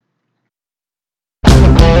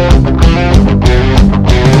Alrighty,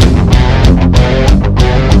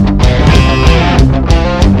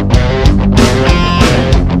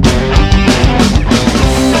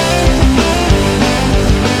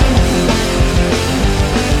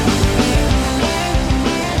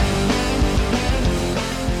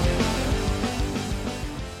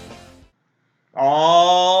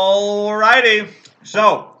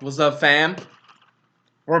 so What's up, fam?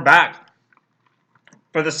 we're back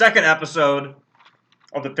for the second episode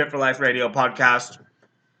of the Fit for Life Radio podcast.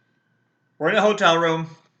 We're in a hotel room.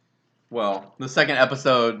 Well, the second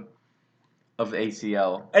episode of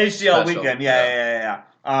ACL. ACL Special, weekend, yeah.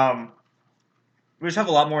 We just have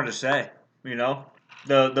a lot more to say, you know.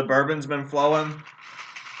 The bourbon's been flowing.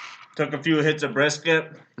 Took a few hits of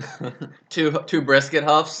brisket. two brisket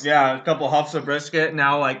huffs. Yeah, a couple huffs of brisket.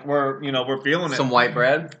 Now, like we're feeling it. Some white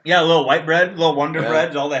bread. Yeah, a little white bread, a little Wonder Bread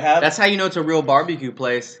is all they have. That's how you know it's a real barbecue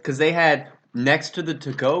place, because they had next to the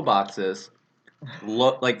to-go boxes,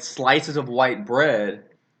 like slices of white bread.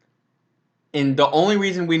 And the only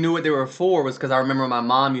reason we knew what they were for was because I remember my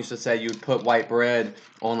mom used to say you'd put white bread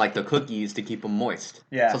on like the cookies to keep them moist.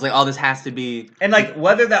 Yeah. So it's like, oh, this has to be. And like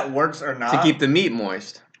whether that works or not, to keep the meat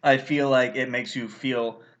moist. I feel like it makes you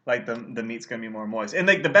feel like the meat's gonna be more moist. And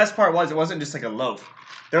like the best part was it wasn't just like a loaf.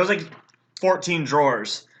 There was like 14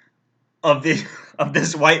 drawers of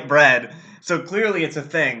this white bread. So clearly it's a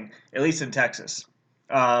thing, at least in Texas.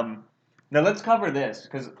 Now let's cover this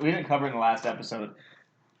because we didn't cover it in the last episode.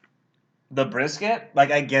 The brisket, like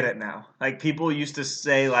I get it now. Like people used to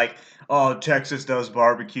say like, "Oh, Texas does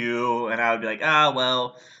barbecue," and I would be like, "Ah,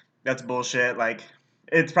 well, that's bullshit. Like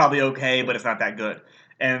it's probably okay, but it's not that good."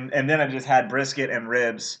 And then I just had brisket and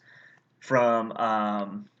ribs from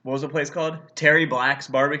what was the place called? Terry Black's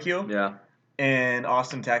Barbecue. Yeah. In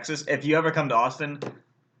Austin, Texas. If you ever come to Austin,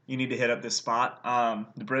 you need to hit up this spot.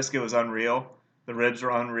 The brisket was unreal. The ribs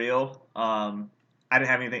were unreal. I didn't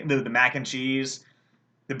have anything. The mac and cheese.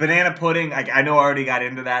 The banana pudding, I know I already got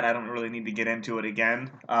into that. I don't really need to get into it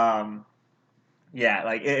again. Yeah,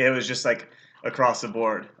 like it was just like across the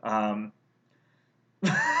board.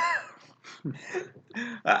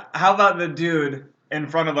 How about the dude in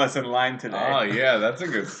front of us in line today? Oh, yeah, that's a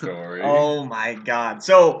good story. Oh, my God.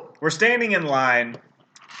 So we're standing in line,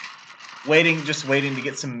 just waiting to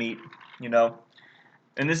get some meat, you know?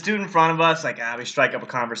 And this dude in front of us, like, we strike up a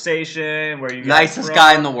conversation. Where you guys Nicest from?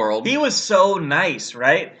 guy in the world. He was so nice,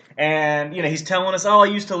 right? And, you know, he's telling us, oh, I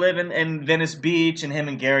used to live in Venice Beach, and him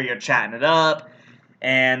and Gary are chatting it up.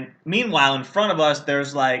 And meanwhile, in front of us,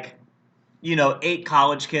 there's like, 8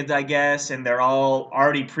 college kids, I guess, and they're all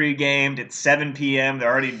already pre-gamed. It's 7 p.m.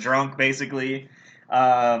 They're already drunk, basically.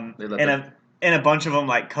 And a bunch of them,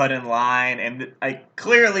 like, cut in line. And, like,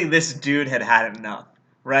 clearly this dude had enough,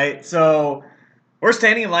 right? So we're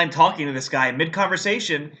standing in line talking to this guy.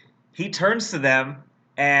 Mid-conversation, he turns to them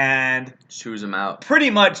and chews them out. Pretty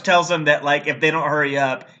much tells them that, like, if they don't hurry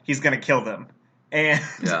up, he's going to kill them. And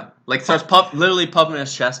yeah. Like, starts literally puffing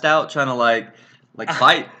his chest out, trying to, like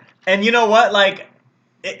fight. And you know what? Like,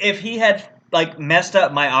 if he had, like, messed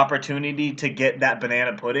up my opportunity to get that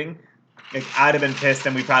banana pudding, like, I'd have been pissed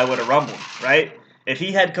and we probably would have rumbled, right? If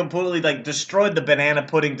he had completely, like, destroyed the banana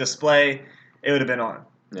pudding display, it would have been on.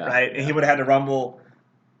 Yeah, right? Yeah. He would have had to rumble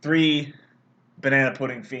 3 banana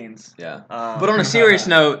pudding fiends. Yeah. But on a serious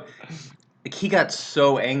note, like, he got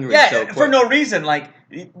so angry. Yeah, so quick. for no reason. Like,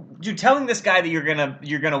 you telling this guy that you're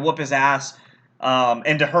gonna whoop his ass,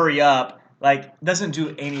 and to hurry up, like, doesn't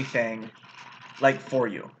do anything, like, for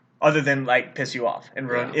you other than like piss you off and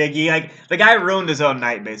ruin. Yeah. The guy ruined his own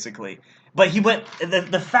night basically. But he went.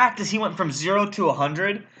 The fact is, he went from 0 to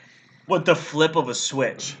 100 with the flip of a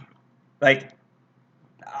switch. Like,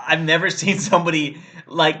 I've never seen somebody,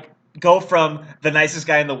 like, go from the nicest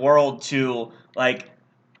guy in the world to, like,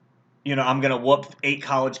 I'm going to whoop 8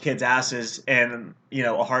 college kids' asses in,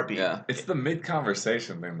 a heartbeat. Yeah. It's the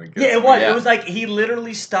mid-conversation thing that gets Yeah, it was. me. It was like he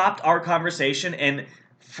literally stopped our conversation and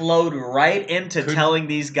flowed right into telling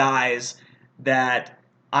these guys that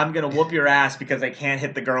I'm going to whoop your ass because I can't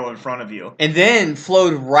hit the girl in front of you. And then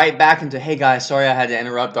flowed right back into, hey, guys, sorry I had to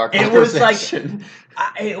interrupt our conversation.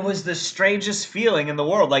 It was the strangest feeling in the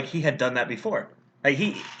world. Like, he had done that before. Like,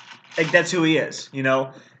 that's who he is,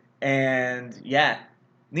 And, yeah,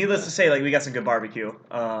 needless to say, like, we got some good barbecue.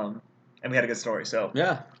 And we had a good story, so.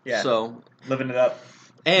 Yeah. So. Living it up.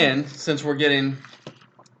 And since we're getting.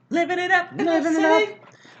 Living it up.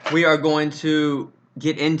 We are going to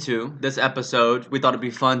get into this episode. We thought it'd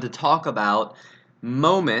be fun to talk about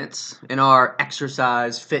moments in our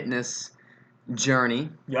exercise, fitness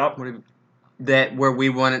journey. Yup. that where we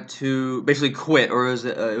wanted to basically quit, or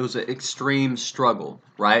it was an extreme struggle,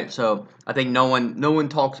 right? So I think no one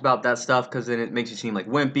talks about that stuff because then it makes you seem like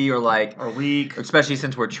wimpy or like, or weak. especially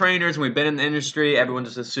since we're trainers and we've been in the industry. Everyone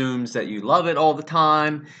just assumes that you love it all the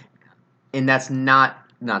time, and that's not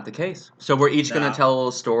the case. So we're each gonna No. tell a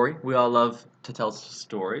little story. We all love to tell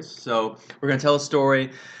stories, so we're gonna tell a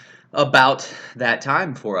story about that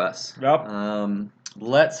time for us. Yep.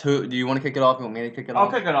 Who do you want to kick it off? You want me to kick it I'll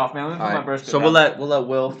off? kick it off, man. Let me All put my right. brisket So down. we'll let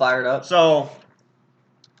Will fire it up. So,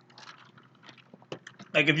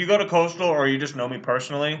 like, if you go to Coastal or you just know me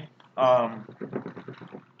personally,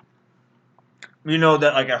 you know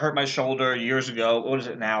that, like, I hurt my shoulder years ago. What is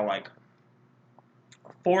it now? Like,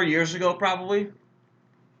 4 years ago, probably?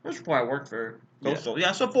 That's before I worked for Coastal.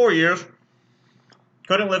 Yeah, so 4 years.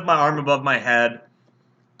 Couldn't lift my arm above my head.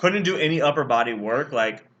 Couldn't do any upper body work.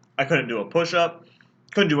 Like, I couldn't do a push-up.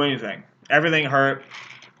 Couldn't do anything. Everything hurt.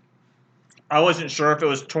 I wasn't sure if it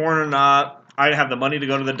was torn or not. I didn't have the money to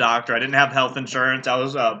go to the doctor. I didn't have health insurance. I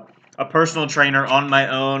was a personal trainer on my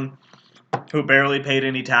own who barely paid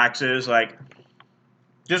any taxes. Like,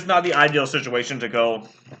 just not the ideal situation to go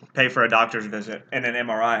pay for a doctor's visit and an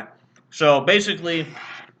MRI. So basically,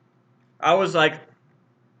 I was like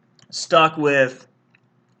stuck with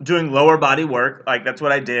doing lower body work. Like, that's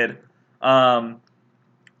what I did.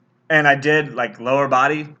 And I did like lower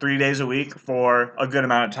body 3 days a week for a good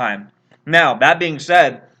amount of time. Now, that being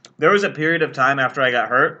said, there was a period of time after I got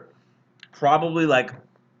hurt, probably like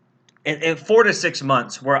in 4 to 6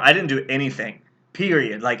 months, where I didn't do anything,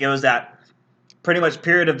 period. Like, it was that pretty much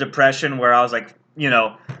period of depression where I was like,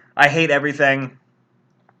 I hate everything.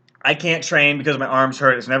 I can't train because my arms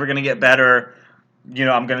hurt. It's never going to get better.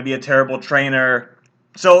 I'm going to be a terrible trainer.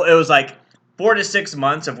 So it was like 4 to 6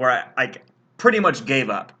 months of where I pretty much gave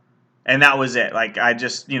up. And that was it. Like, I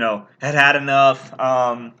just, had enough.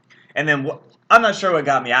 And then I'm not sure what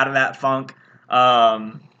got me out of that funk.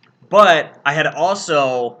 But I had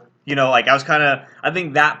also, like, I was I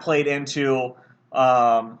think that played into,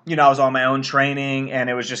 I was on my own training and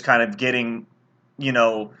it was just kind of getting,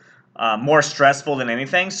 more stressful than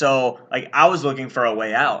anything. So, like, I was looking for a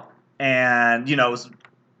way out. And, was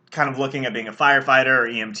kind of looking at being a firefighter or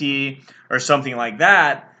EMT or something like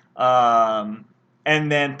that.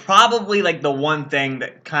 And then probably like the one thing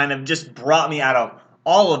that kind of just brought me out of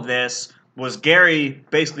all of this was Gary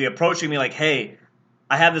basically approaching me like, hey,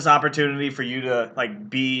 I have this opportunity for you to like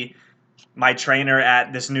be my trainer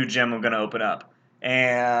at this new gym I'm going to open up.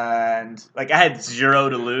 And like I had zero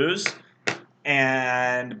to lose.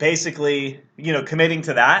 And basically, committing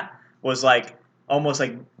to that was like almost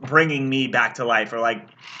like bringing me back to life or like,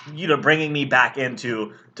 bringing me back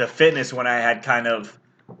into fitness when I had kind of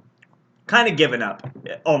given up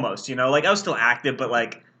almost, like I was still active, but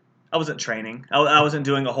like I wasn't training. I wasn't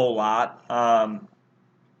doing a whole lot.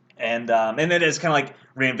 And then it's kind of like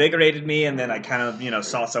reinvigorated me. And then I kind of,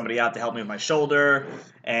 saw somebody out to help me with my shoulder.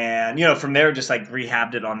 And, from there, just like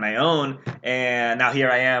rehabbed it on my own. And now here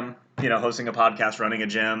I am, hosting a podcast, running a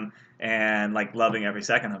gym, and like loving every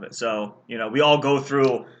second of it. So, we all go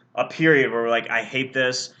through a period where we're like, I hate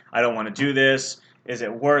this. I don't want to do this. Is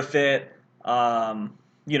it worth it?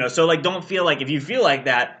 So like don't feel like if you feel like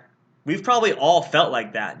that, we've probably all felt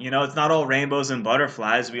like that. It's not all rainbows and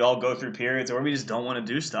butterflies. We all go through periods where we just don't want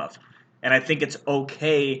to do stuff. And I think it's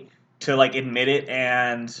okay to like admit it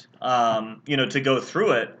and to go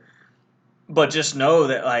through it. But just know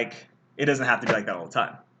that like it doesn't have to be like that all the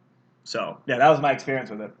time. So yeah, that was my experience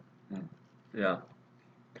with it. Yeah.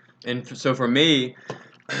 And so for me,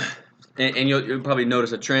 and you'll probably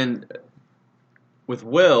notice a trend with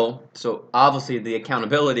Will. So obviously the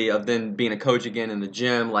accountability of then being a coach again in the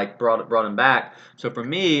gym like brought him back. So for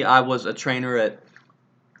me, I was a trainer at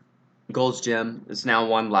Gold's Gym. It's now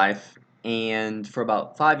One Life, and for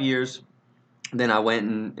about 5 years, then I went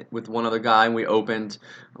and with one other guy and we opened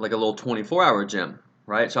like a little 24-hour gym.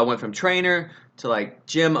 Right. So I went from trainer to like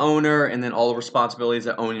gym owner, and then all the responsibilities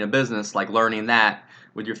of owning a business, like learning that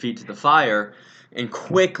with your feet to the fire. And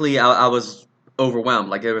quickly I was overwhelmed.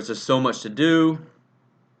 Like there was just so much to do.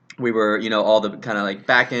 We were, all the kind of like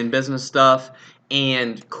back end business stuff.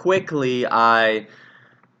 And quickly I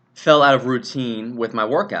fell out of routine with my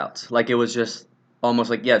workouts. Like it was just almost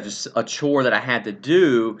like, just a chore that I had to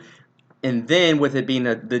do. And then with it being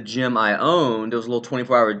the gym I owned, it was a little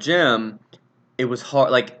 24-hour gym. It was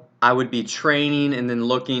hard. Like I would be training and then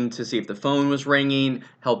looking to see if the phone was ringing,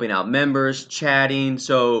 helping out members, chatting.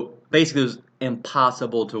 So basically it was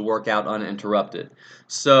impossible to work out uninterrupted.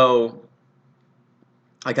 So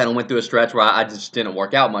I kind of went through a stretch where I just didn't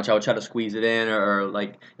work out much. I would try to squeeze it in or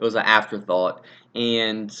like it was an afterthought.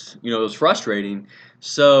 And, it was frustrating.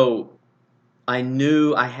 So I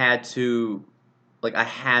knew I had to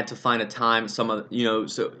find a time. So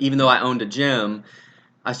even though I owned a gym,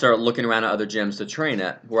 I started looking around at other gyms to train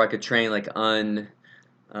at, where I could train like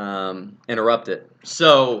interrupted.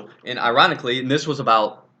 So, and ironically, and this was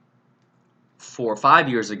about 4 or 5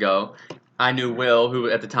 years ago, I knew Will, who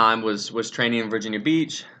at the time was training in Virginia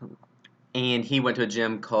Beach, and he went to a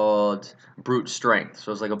gym called Brute Strength.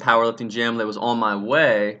 So it was like a powerlifting gym that was on my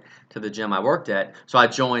way to the gym I worked at. So I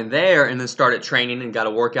joined there and then started training and got a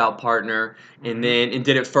workout partner and did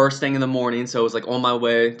it first thing in the morning. So it was like on my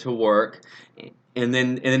way to work. And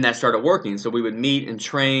then that started working. So we would meet and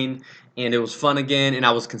train and it was fun again and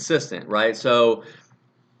I was consistent, right? So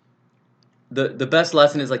the best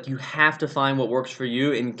lesson is like you have to find what works for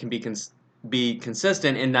you and can be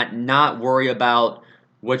consistent and not worry about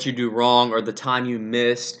what you do wrong or the time you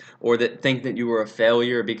missed or that think that you were a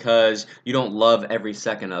failure because you don't love every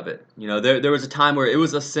second of it. There was a time where it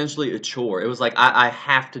was essentially a chore. It was like I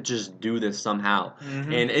have to just do this somehow.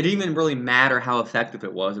 Mm-hmm. And it didn't even really matter how effective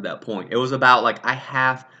it was at that point. It was about like I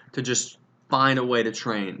have to just find a way to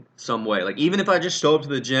train some way. Like even if I just show up to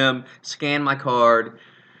the gym, scan my card,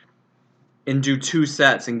 and do 2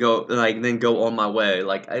 sets and go like then go on my way.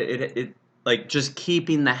 Like it like just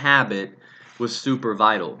keeping the habit was super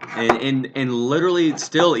vital. And literally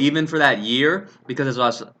still even for that year because as I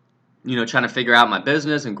was trying to figure out my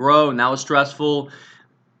business and grow and that was stressful.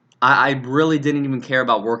 I really didn't even care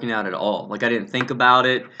about working out at all. Like I didn't think about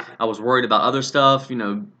it. I was worried about other stuff.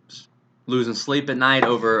 Losing sleep at night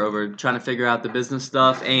over trying to figure out the business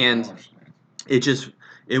stuff and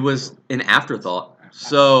it was an afterthought.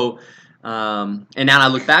 So, and now I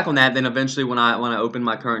look back on that. Then eventually, when I opened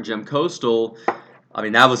my current gym, Coastal, I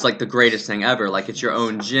mean that was like the greatest thing ever. Like it's your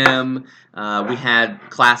own gym. We had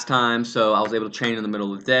class time, so I was able to train in the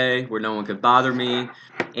middle of the day where no one could bother me,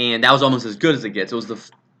 and that was almost as good as it gets. It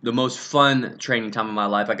was the most fun training time of my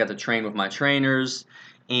life. I got to train with my trainers,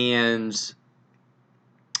 and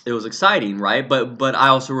it was exciting, right? But I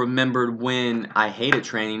also remembered when I hated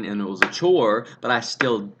training and it was a chore, but I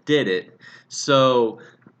still did it. So,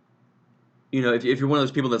 if you're one of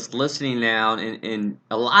those people that's listening now, and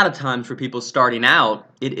a lot of times for people starting out,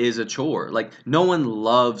 it is a chore. Like, no one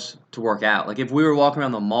loves to work out. Like, if we were walking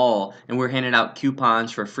around the mall and we're handing out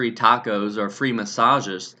coupons for free tacos or free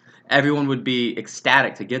massages, everyone would be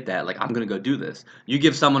ecstatic to get that. Like, I'm going to go do this. You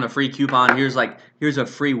give someone a free coupon, here's a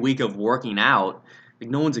free week of working out. Like,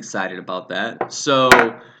 no one's excited about that.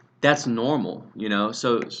 So, that's normal.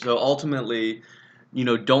 So ultimately,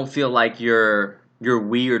 don't feel like you're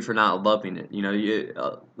weird for not loving it.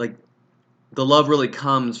 Like the love really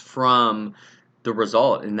comes from the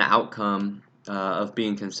result and the outcome of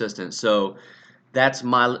being consistent. So that's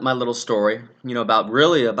my little story.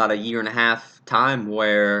 About a year and a half time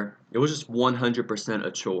where it was just 100%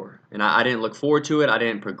 a chore, and I didn't look forward to it. I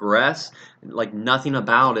didn't progress. Like nothing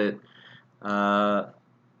about it uh,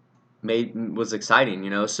 was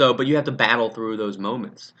exciting. So but you have to battle through those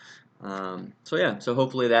moments. So yeah. So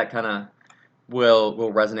hopefully that kind of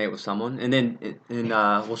will resonate with someone. And then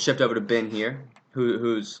we'll shift over to Ben here,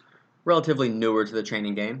 who's relatively newer to the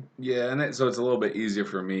training game. Yeah, so it's a little bit easier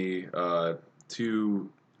for me to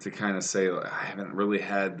kind of say like, I haven't really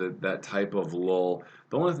had that type of lull.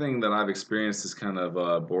 The only thing that I've experienced is kind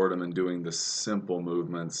of boredom and doing the simple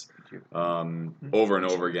movements over and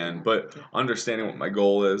over again. But understanding what my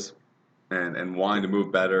goal is and wanting to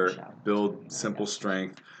move better, build simple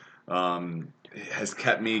strength, has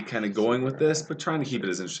kept me kind of going with this, but trying to keep it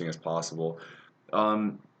as interesting as possible.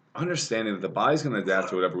 Um, Understanding that the body's going to adapt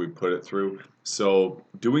to whatever we put it through. So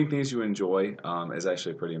doing things you enjoy is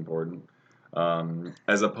actually pretty important.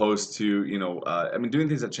 As opposed to, I mean, doing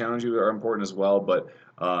things that challenge you are important as well, but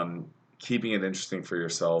keeping it interesting for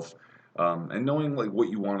yourself and knowing like what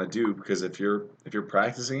you want to do, because if you're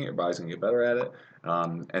practicing it, your body's going to get better at it,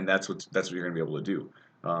 and that's what you're going to be able to do.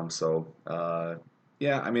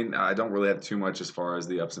 Yeah, I mean, I don't really have too much as far as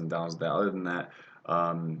the ups and downs of that. Other than that,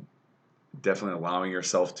 um, definitely allowing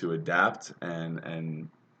yourself to adapt and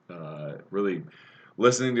really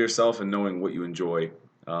listening to yourself and knowing what you enjoy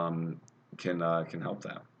can help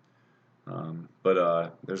that.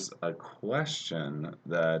 But there's a question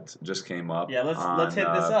that just came up Yeah, let's on hit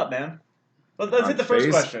this up, man. Let's on hit the first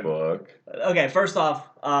question. Facebook. Okay, first off,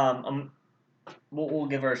 we'll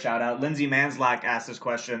give her a shout out. Lindsay Manslack asked this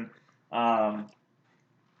question.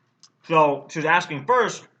 So she was asking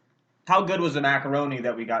first, how good was the macaroni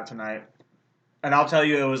that we got tonight? And I'll tell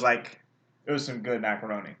you, it was some good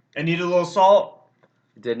macaroni. It needed a little salt,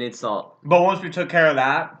 Did need salt. but once we took care of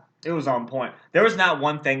that, it was on point. There was not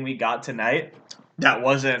one thing we got tonight that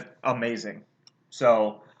wasn't amazing.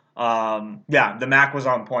 So, yeah, the mac was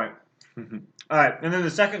on point. All right, and then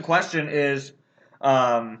the second question is,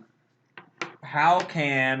 how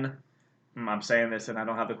can I'm saying this and I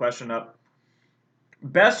don't have the question up.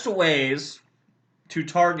 Best ways to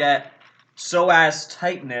target psoas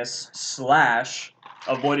tightness /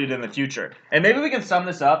 avoid it in the future. And maybe we can sum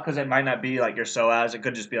this up because it might not be like your psoas. It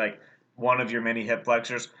could just be like one of your many hip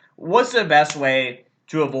flexors. What's the best way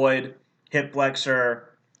to avoid hip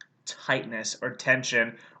flexor tightness or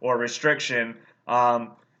tension or restriction? And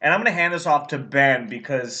I'm going to hand this off to Ben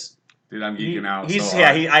because Dude, I'm geeking out. he's so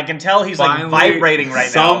yeah. hard. I can tell he's Finally, like vibrating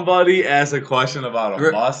right now. Somebody asked a question about a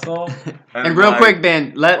Re- muscle. And real quick,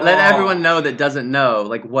 Ben, let oh. everyone know that doesn't know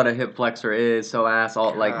like what a hip flexor is, psoas,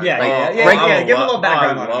 all like Yeah, like yeah, break yeah. it. Give him a little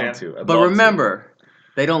background I'd on it, love man. to. I'd But love to. remember,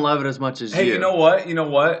 they don't love it as much as Hey, you. you know what? You know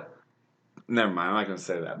what? Never mind. I'm not gonna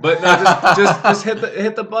say that. But no, just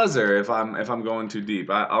hit the buzzer if I'm going too deep.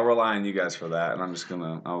 I'll rely on you guys for that,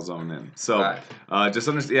 and I'll zone in. So just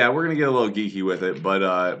understand. Yeah, we're gonna get a little geeky with it,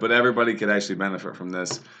 but everybody could actually benefit from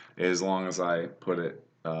this as long as I put it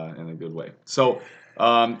in a good way. So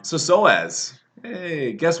psoas.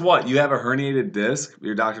 Hey, guess what? You have a herniated disc.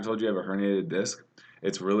 Your doctor told you have a herniated disc.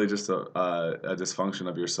 It's really just a dysfunction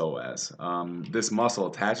of your psoas. This muscle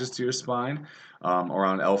attaches to your spine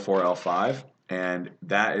around L4, L5, and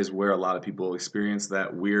that is where a lot of people experience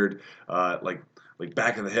that weird, like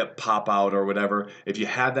back of the hip pop out or whatever. If you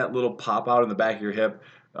have that little pop out in the back of your hip,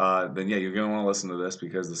 then yeah, you're gonna want to listen to this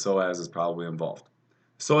because the psoas is probably involved.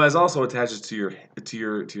 Psoas also attaches to your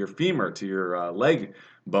femur, to your leg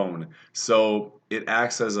bone. So it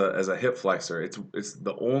acts as a hip flexor. It's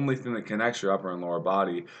the only thing that connects your upper and lower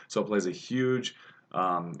body. So it plays a huge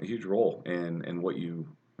role in what you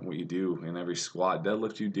do in every squat,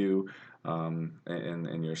 deadlift you do,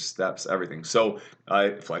 and your steps, everything. So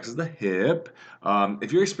it flexes the hip.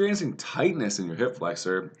 If you're experiencing tightness in your hip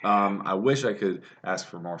flexor, I wish I could ask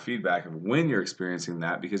for more feedback of when you're experiencing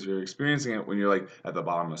that, because if you're experiencing it when you're like at the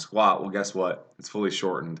bottom of a squat, well, guess what? It's fully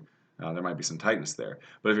shortened. There might be some tightness there.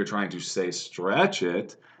 But if you're trying to say stretch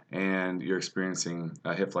it and you're experiencing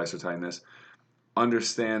hip flexor tightness,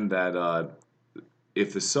 understand that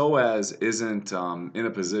if the psoas isn't in a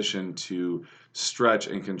position to stretch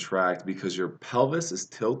and contract because your pelvis is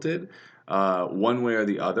tilted one way or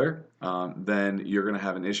the other, then you're going to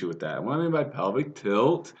have an issue with that. And what I mean by pelvic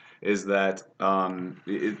tilt is that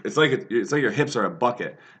it's like your hips are a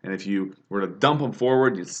bucket, and if you were to dump them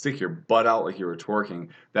forward, you'd stick your butt out like you were twerking.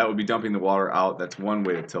 That would be dumping the water out. That's one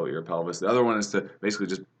way to tilt your pelvis. The other one is to basically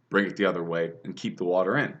just bring it the other way and keep the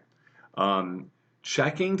water in.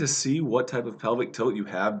 Checking to see what type of pelvic tilt you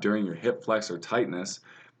have during your hip flexor tightness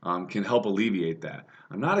can help alleviate that.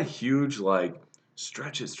 I'm not a huge like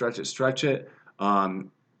stretch it.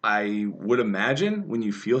 I would imagine when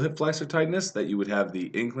you feel hip flexor tightness that you would have the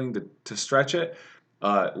inkling to stretch it.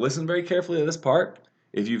 Listen very carefully to this part.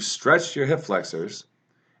 If you've stretched your hip flexors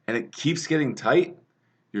and it keeps getting tight,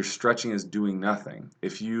 your stretching is doing nothing.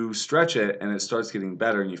 If you stretch it and it starts getting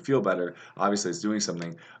better and you feel better, obviously it's doing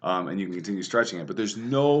something, and you can continue stretching it. But there's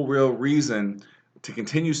no real reason to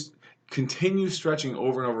continue stretching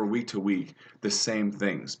over and over week to week the same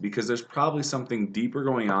things, because there's probably something deeper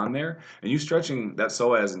going on there, and you stretching that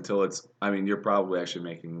psoas until you're probably actually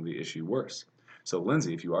making the issue worse. So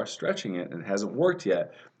Lindsay, if you are stretching it and it hasn't worked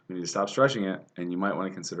yet, you need to stop stretching it, and you might want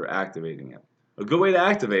to consider activating it. A good way to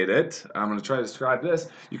activate it, I'm going to try to describe this.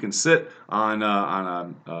 You can sit on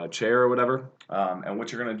a chair or whatever, and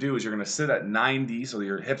what you're going to do is you're going to sit at 90, so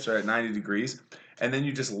your hips are at 90 degrees, and then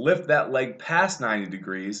you just lift that leg past 90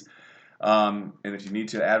 degrees. And if you need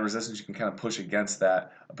to add resistance, you can kind of push against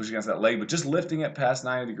that leg. But just lifting it past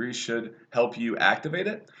 90 degrees should help you activate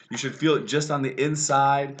it. You should feel it just on the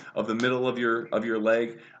inside of the middle of your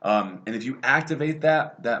leg. And if you activate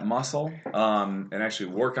that muscle and actually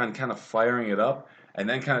work on kind of firing it up, and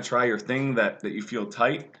then kind of try your thing that you feel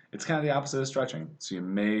tight, it's kind of the opposite of stretching. So you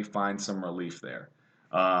may find some relief there.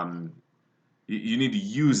 You need to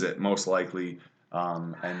use it most likely,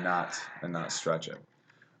 and not stretch it.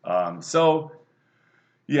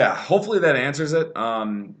 Yeah, hopefully that answers it.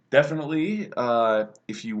 Definitely,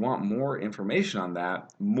 if you want more information on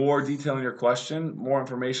that, more detail in your question, more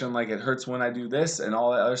information like it hurts when I do this and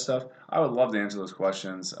all that other stuff, I would love to answer those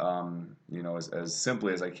questions, as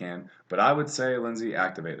simply as I can. But I would say, Lindsay,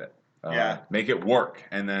 activate it. Yeah. Make it work,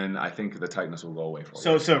 and then I think the tightness will go away for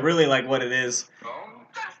you. So really, like what it is.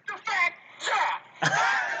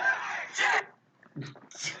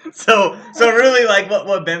 So really, like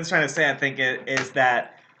what Ben's trying to say, I think, is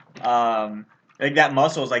that like that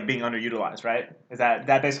muscle is like being underutilized, right? Is that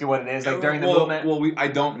basically what it is? Like during the movement. Well, I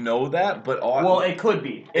don't know that, but Well, it could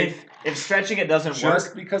be if stretching it doesn't just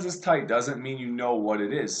work. because it's tight doesn't mean you know what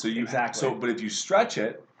it is. So Exactly. but if you stretch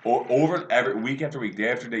it over every week after week,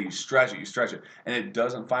 day after day, you stretch it, and it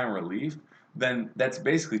doesn't find relief, then that's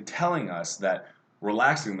basically telling us that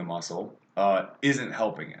relaxing the muscle isn't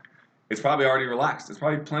helping it. It's probably already relaxed. It's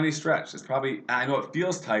probably plenty stretched. It's probably, I know it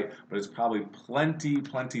feels tight, but it's probably plenty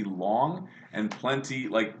long and plenty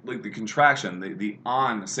like the contraction, the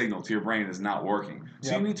on signal to your brain is not working.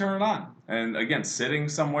 So Yep. you need to turn it on. And again, sitting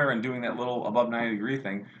somewhere and doing that little above 90-degree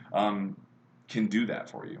thing can do that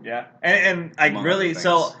for you. Yeah, and I Among really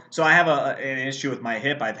other so I have an issue with my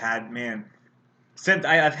hip. I've had since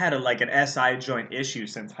I've had like an SI joint issue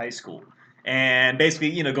since high school. And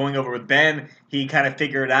basically, going over with Ben, he kind of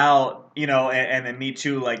figured out, and then me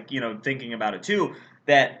too, like, thinking about it too,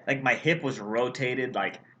 that like my hip was rotated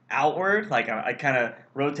like outward, like I kind of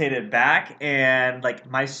rotated back, and like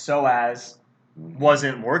my psoas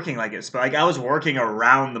wasn't working like it's, but like I was working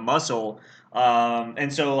around the muscle.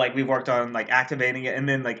 And so like we worked on like activating it and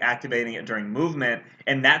then like activating it during movement,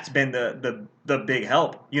 and that's been the big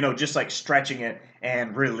help, just like stretching it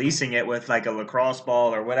and releasing it with like a lacrosse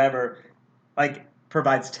ball or whatever, like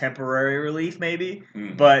provides temporary relief maybe,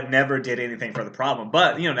 but never did anything for the problem.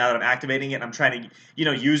 But now that I'm activating it, I'm trying to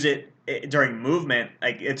use it during movement,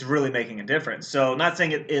 like it's really making a difference. So not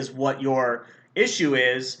saying it is what your issue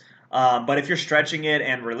is, but if you're stretching it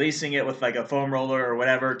and releasing it with like a foam roller or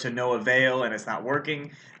whatever to no avail and it's not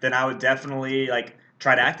working, then I would definitely like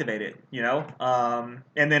try to activate it,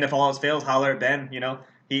 and then if all else fails, holler at Ben.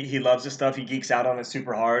 He loves this stuff. He geeks out on it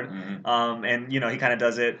super hard, and he kind of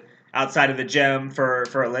does it outside of the gym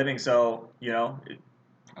for a living. So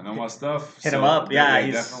I know my stuff. Hit him up. Yeah,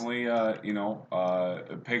 he's definitely.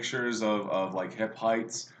 Pictures of like hip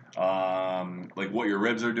heights, like what your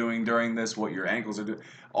ribs are doing during this, what your ankles are doing.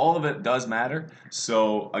 All of it does matter.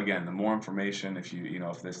 So again, the more information, if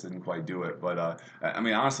if this didn't quite do it, but I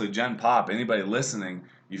mean honestly, Gen Pop, anybody listening,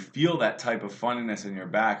 you feel that type of funniness in your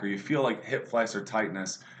back, or you feel like hip flexor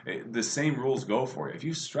tightness, the same rules go for you. If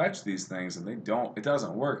you stretch these things and it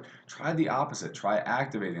doesn't work, try the opposite. Try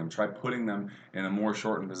activating them. Try putting them in a more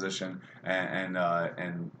shortened position,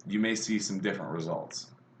 and you may see some different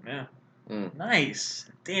results. Yeah. Nice.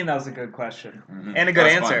 Damn, that was a good question Mm-hmm. and a good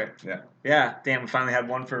answer. Fun. Yeah. Damn, we finally had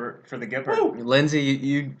one for the Gipper. Woo! Lindsay,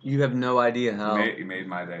 you have no idea how. You made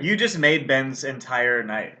my day. You just made Ben's entire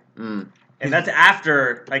night. Mm. And that's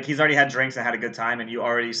after, like, he's already had drinks and had a good time, and you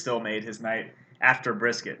already still made his night after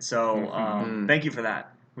brisket. So, thank you for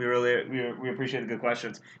that. We we appreciate the good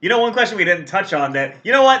questions. One question we didn't touch on that,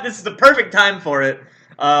 this is the perfect time for it.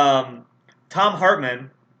 Tom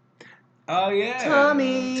Hartman. Oh yeah,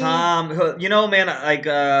 Tommy. Tom, man, like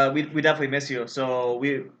we definitely miss you. So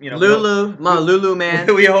Lulu, my Lulu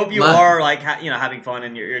man. We hope you are like having fun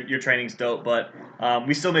and your training's dope. But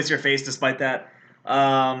we still miss your face despite that.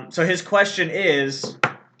 So his question is: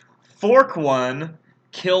 fork one,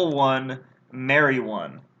 kill one, marry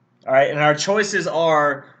one. All right, and our choices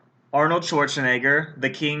are Arnold Schwarzenegger, the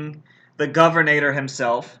king, the governator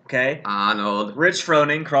himself. Okay, Arnold. Rich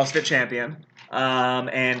Froning, CrossFit champion.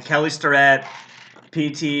 And Kelly Starrett,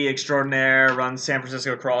 PT extraordinaire, runs San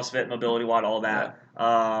Francisco CrossFit, Mobility Watt, all that.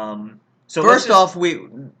 So first off,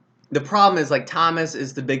 the problem is like Thomas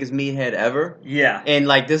is the biggest meathead ever. Yeah. And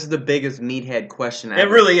like this is the biggest meathead question ever. It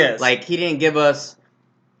really is. Like he didn't give us.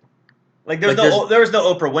 Like there was no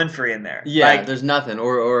Oprah Winfrey in there. Yeah, like, there's nothing,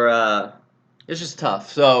 or it's just tough.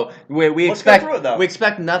 So we Let's go expect through it, though. we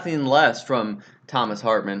expect nothing less from Thomas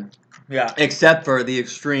Hartman. Yeah. Except for the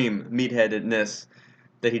extreme meatheadedness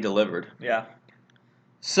that he delivered. Yeah.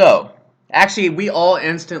 So, actually, we all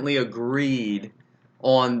instantly agreed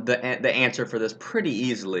on the answer for this pretty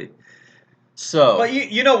easily. So. But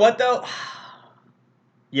you know what though?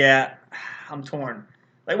 Yeah, I'm torn.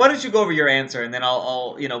 Like, why don't you go over your answer and then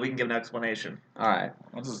I'll we can give an explanation. All right.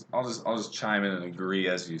 I'll just chime in and agree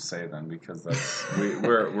as you say then, because that's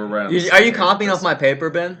we're right. On Are you copying off my paper,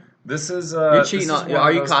 Ben? This is you're cheating. this is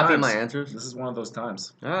Are you copying times. my answers? This is one of those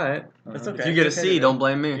times. All right. That's okay. If you get a C, don't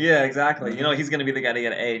blame me. Yeah, exactly. He's gonna be the guy to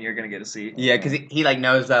get an A, and you're gonna get a C. Yeah, because he like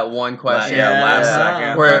knows that one question. Last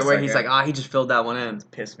second. Where he's like, he just filled that one in.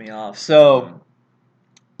 Pissed me off. So,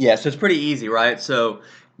 yeah, so it's pretty easy, right? So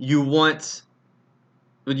you're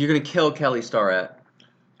gonna kill Kelly Starrett.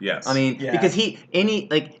 Yes. I mean, because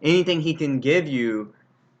anything he can give you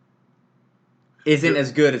isn't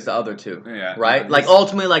as good as the other two. Yeah. Right? Like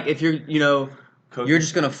ultimately, if you're you're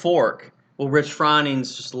just gonna fork. Well, Rich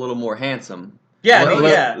Fronings's just a little more handsome. Yeah, What- no,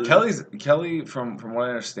 what- yeah. Kelly, from what I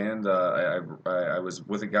understand, I was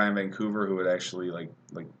with a guy in Vancouver who had actually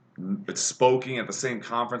spoken at the same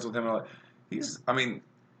conference with him. And I mean,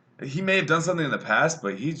 he may have done something in the past,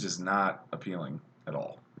 but he's just not appealing at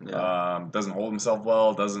all. Yeah. Doesn't hold himself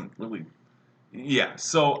well. Doesn't really. Yeah.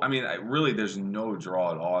 So I mean, really, there's no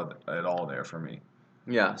draw at all there for me.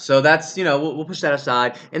 Yeah, so that's, we'll push that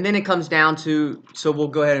aside. And then it comes down to, so we'll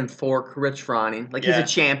go ahead and fork Rich Froning. Like, he's Yeah. a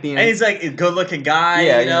champion. And he's like a good-looking guy,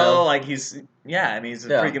 Yeah, you you know? know. Like, he's a Yeah.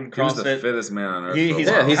 freaking He was the CrossFit. fittest man on earth. He's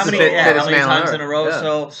for a while. he's how the many, fittest how many man on times earth. in a row?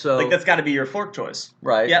 Yeah. So, like, that's got to be your fork choice.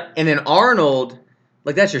 Right. Yep. And then Arnold,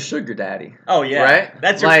 like, that's your sugar daddy. Oh, yeah. Right?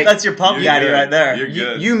 That's your Like, that's your pump You're daddy good. right there. You're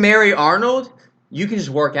good. You marry Arnold, you can just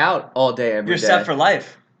work out all day, every You're day. set for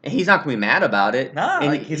life. And he's not going to be mad about it. No, And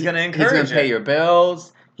like, he's gonna He's going encourage to pay it. your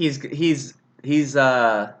bills. He's going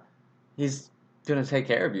to take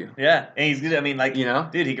care of you. Yeah, and he's good. I mean, like, You know?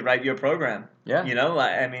 dude, he could write you a program. Yeah. You know,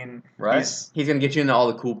 I mean, Right? He's going to get you into all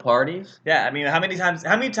the cool parties. yeah. I mean, how many times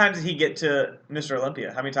did he get to Mr. Olympia?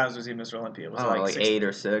 How many times was he Mr. Olympia? Was I it don't know, like six? 8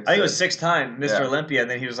 or 6. I think it was 6 times Mr. Yeah. Olympia, and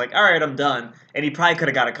then he was like, "All right, I'm done." And he probably could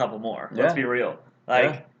have got a couple more. Let's Yeah. be real. Like,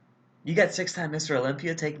 Yeah. you got 6 times Mr.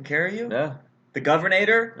 Olympia taking care of you. Yeah. The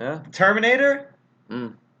Governator, Yeah. the Terminator.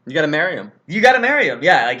 You got to marry him. You got to marry him.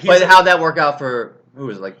 Yeah, like he's. But how'd that work out for, who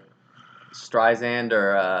was it, like Streisand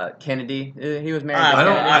or Kennedy? He was married to I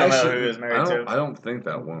don't Kennedy. know actually- who he was married to. I don't think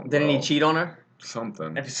that won't. Didn't he cheat on her?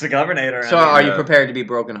 Something. If it's the Governator. So I mean, are you Yeah. prepared to be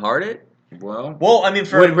brokenhearted? Well, well, I mean,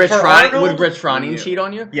 for Would Rich for Froning Arnold, Yeah. cheat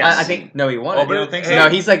on you? Yes. I think, no, he wouldn't. Oh, but you don't think so? No,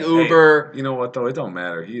 he's like Uber. you know what though? It don't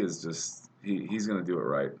matter. He is just he's gonna do it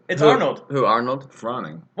right. it's Who- Arnold. Who, Arnold?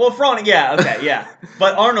 Froning. Well, Froning, yeah, okay, yeah.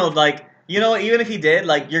 But Arnold, like, you know, even if he did,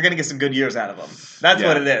 like, you're gonna get some good years out of him. That's Yeah,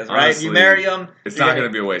 what it is, right? honestly, you marry him. It's you're not gonna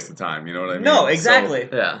be a waste of time. You know what I mean? No, exactly.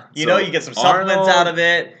 Yeah. You know, So, you get some supplements Arnold- out of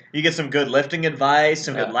it. You get some good lifting advice,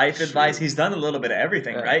 some Yeah, good life sure. advice. He's done a little bit of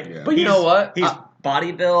everything, Yeah. right? Yeah. But you He's- know what? He's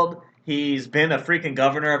bodybuild. He's been a freaking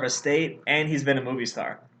governor of a state, and he's been a movie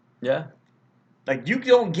star. Yeah. Like, you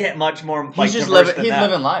don't get much more. Like, He's just diverse living. than He's that.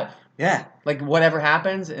 living life. Yeah, Like whatever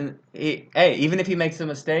happens, and hey, even if he makes a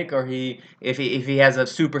mistake or if he has a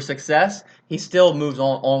super success, he still moves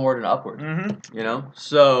onward and upward. mm-hmm. You know.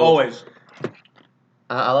 So Always.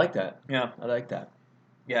 I like that. Yeah, I like that.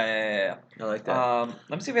 yeah. I like that.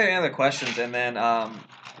 Let me see if we have any other questions, and then and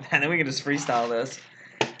then we can just freestyle this.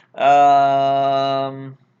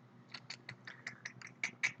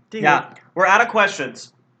 Yeah, we're out of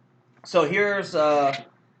questions. So here's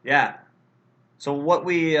yeah. So what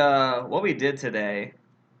we did today,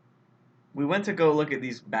 we went to go look at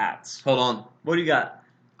these bats. Hold on. What do you got?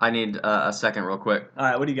 I need a second, real quick. All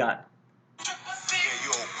right, what do you got?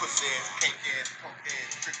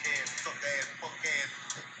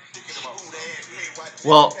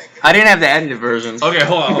 Well, I didn't have the edited version. Okay,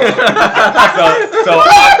 hold on.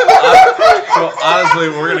 So honestly,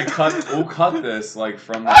 we'll cut this like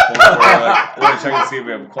from the point where we're gonna check and see if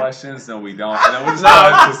we have questions. No, we don't. And then we'll just go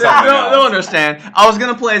into something else. They'll understand. I was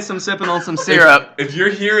gonna play some sipping on some syrup. If you're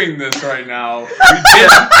hearing this right now, we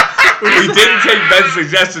didn't take Ben's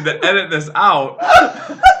suggestion to edit this out,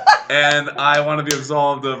 and I want to be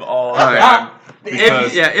absolved of all of that.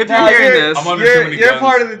 Because If No, you're hearing this, I'm under too many You're guns.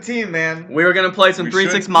 part of the team, man. we were gonna play some We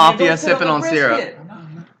 3-6 should. Mafia sipping on syrup.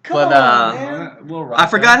 Come But, on, man. I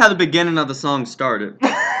forgot how the beginning of the song started.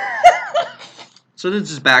 So this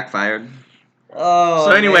just backfired. Oh.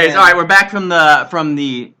 So anyways, man. all right, we're back from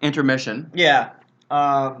the intermission. Yeah.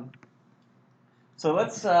 So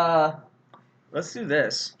let's do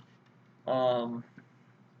this. Yeah,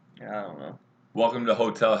 I don't know. Welcome to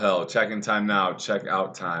Hotel Hell. Check-in time now.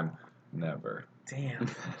 Check-out time never. Damn.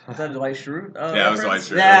 Was that Dwight Schrute? Yeah, it was Dwight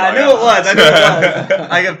Schrute. Yeah, I knew it was.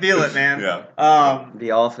 I can feel it, man. Yeah.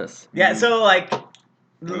 The Office. Yeah. So like,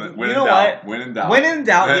 When you in know doubt. what? When in doubt. When in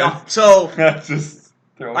doubt. So Just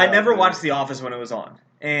throw it I out never there. watched The Office when it was on,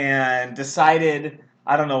 and decided,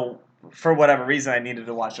 I don't know, for whatever reason, I needed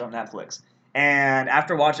to watch it on Netflix. And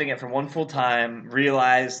after watching it for one full time,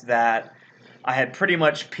 realized that I had pretty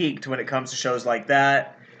much peaked when it comes to shows like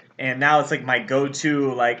that. And now it's like my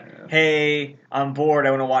go-to, like, hey, I'm bored,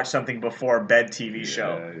 I want to watch something before bed TV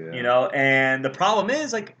show, Yeah. you know? And the problem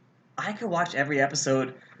is, like, I could watch every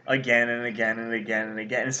episode again and again and again and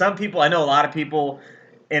again. And some people, I know a lot of people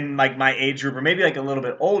in, like, my age group, or maybe, like, a little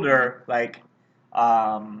bit older, like,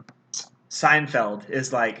 Seinfeld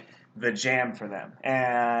is, like, the jam for them.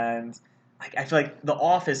 And like, I feel like The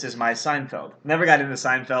Office is my Seinfeld. Never got into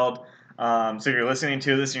Seinfeld. So if you're listening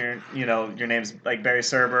to this and your name's like Barry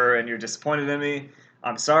Serber and you're disappointed in me,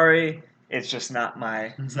 I'm sorry. It's just not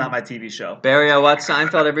my TV show. Barry, I watch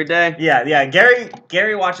Seinfeld every day. Yeah.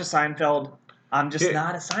 Gary watches Seinfeld I'm just Yeah.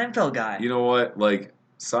 not a Seinfeld guy. You know what? Like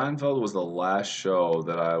Seinfeld was the last show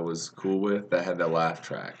that I was cool with that had that laugh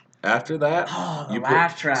track. After that, Oh, the you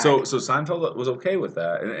laugh track. So Seinfeld was okay with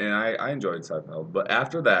that, and I enjoyed Seinfeld. But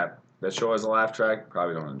after that, that show has a laugh track.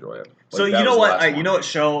 Probably don't enjoy it. Like, So that you know was the what? last You one. know what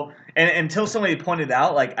show? And until somebody pointed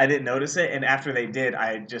out, like I didn't notice it, and after they did,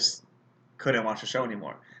 I just couldn't watch the show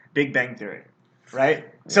anymore. Big Bang Theory, right?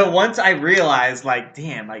 So once I realized, like,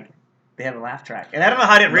 damn, like they have a laugh track, and I don't know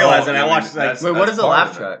how I didn't realize that. I watched like, that's- Wait, what is the part laugh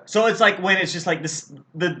of it. track? so it's like when it's just like this,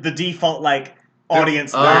 the default like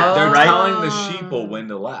audience They're- laugh, They're right? telling the sheeple when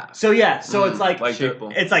to laugh. So yeah, so it's like Like the-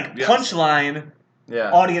 sheeple. it's like Yes. punchline,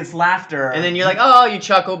 Yeah. audience laughter, And then you're like, oh, you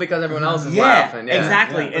chuckle because everyone else is yeah, laughing. Yeah,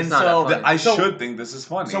 exactly. yeah. And It's not so that funny. I So- should think this is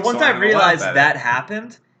funny. So once I'm I gonna laugh realized at that it.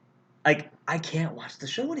 happened, like I can't watch the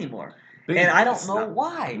show anymore, But and I don't it's know not-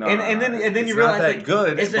 why. No, and no, and no, then it's you not realize that like,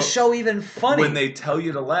 good. is the but show even funny? when they tell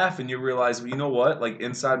you to laugh and you realize, you know what? Like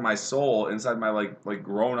inside my soul, inside my like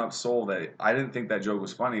grown up soul, that I didn't think that joke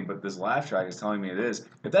was funny, but this laugh track is telling me it is.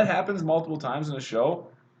 If that happens multiple times in a show,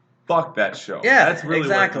 fuck that show. Yeah, That's really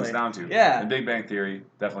exactly. what it comes down to. Yeah. And Big Bang Theory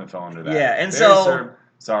definitely fell under that. Yeah, and Very so- sir,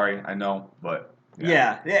 sorry, I know, but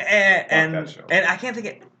yeah, and that show. and I can't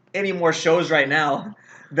think of any more shows right now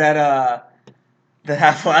that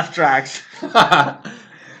have laugh tracks. yeah.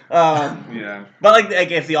 But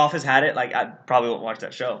like if The Office had it, like I probably wouldn't watch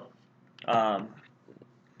that show. Damn,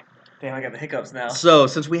 I got the hiccups now. So,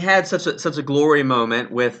 since we had such a glory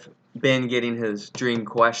moment with Ben getting his dream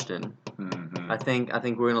question, Mhm. I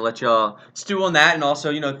think we're gonna let y'all stew on that, and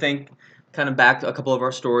also think kind of back to a couple of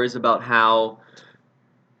our stories about how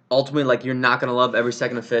ultimately like you're not gonna love every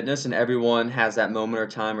second of fitness, and everyone has that moment or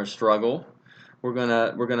time or struggle. We're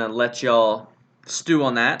gonna let y'all stew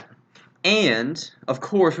on that, and of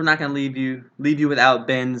course we're not gonna leave you without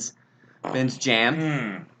Ben's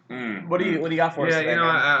jam. What do you got for us? Yeah, today, you know,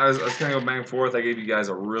 man? I was kind of going back and forth. I gave you guys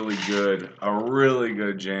a really good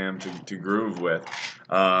jam to groove with.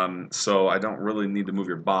 So I don't really need to move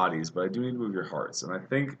your bodies, but I do need to move your hearts. And I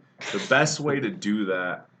think the best way to do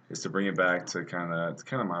that is to bring it back to kind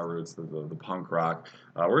of my roots, the punk rock.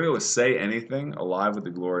 We're gonna go "Say Anything," "Alive with the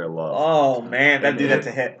Glory of Love." Oh man, And that's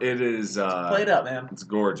a hit. It is. Play it up, man. It's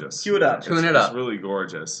gorgeous. Cue it up. Tune it It's up. really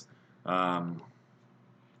gorgeous. There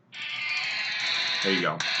you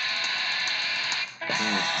go.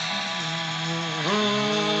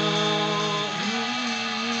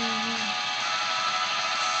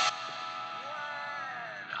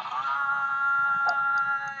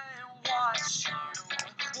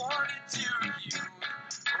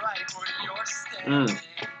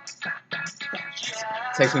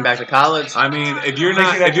 Takes me back to college. I mean, if your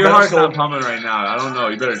Makes you back to middle heart's school. not pumping right now, I don't know.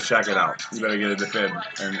 You better check it out. You better get a defib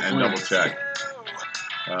and double check.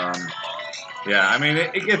 Yeah, I mean,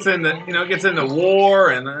 it gets into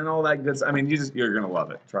war and all that good stuff. I mean, you're gonna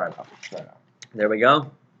love it. Try it out. There we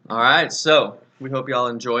go. All right, so we hope y'all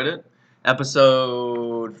enjoyed it.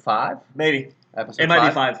 Episode 5. Maybe. Episode It might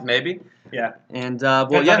be 5. maybe. Yeah. And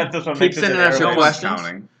Depends on if this one keep makes it to sending the us your airwaves. No one's questions.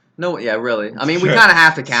 counting. No, yeah, really. I mean, we Sure. kind of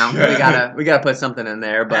have to count. Sure. We gotta put something in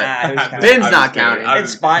there, but Nah, who's counting? Ben's I'm not just kidding. counting. I'm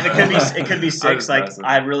It's fine. It could be I'm 6. just Like messing.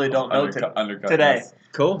 I really don't know Undercut today. this.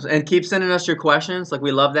 Cool. And keep sending us your questions. Like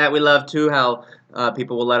we love that. We love too how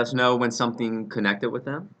people will let us know when something connected with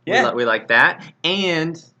them. Yeah. We like that.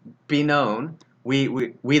 And be known, we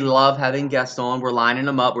love having guests on. We're lining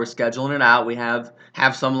them up. We're scheduling it out. We have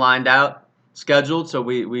some lined out, scheduled. So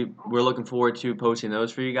we're looking forward to posting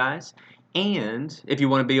those for you guys. And if you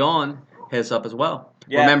want to be on, hit us up as well.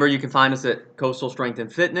 Yeah. Remember, you can find us at Coastal Strength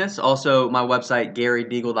and Fitness. Also, my website,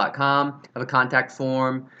 GaryDeagle.com. I have a contact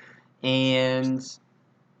form. And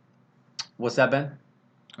what's that, Ben?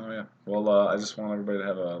 Oh yeah. Well, I just want everybody to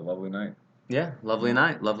have a lovely night. Yeah, lovely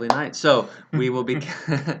night. So we will be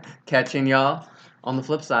catching y'all on the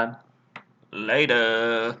flip side.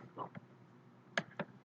 Later.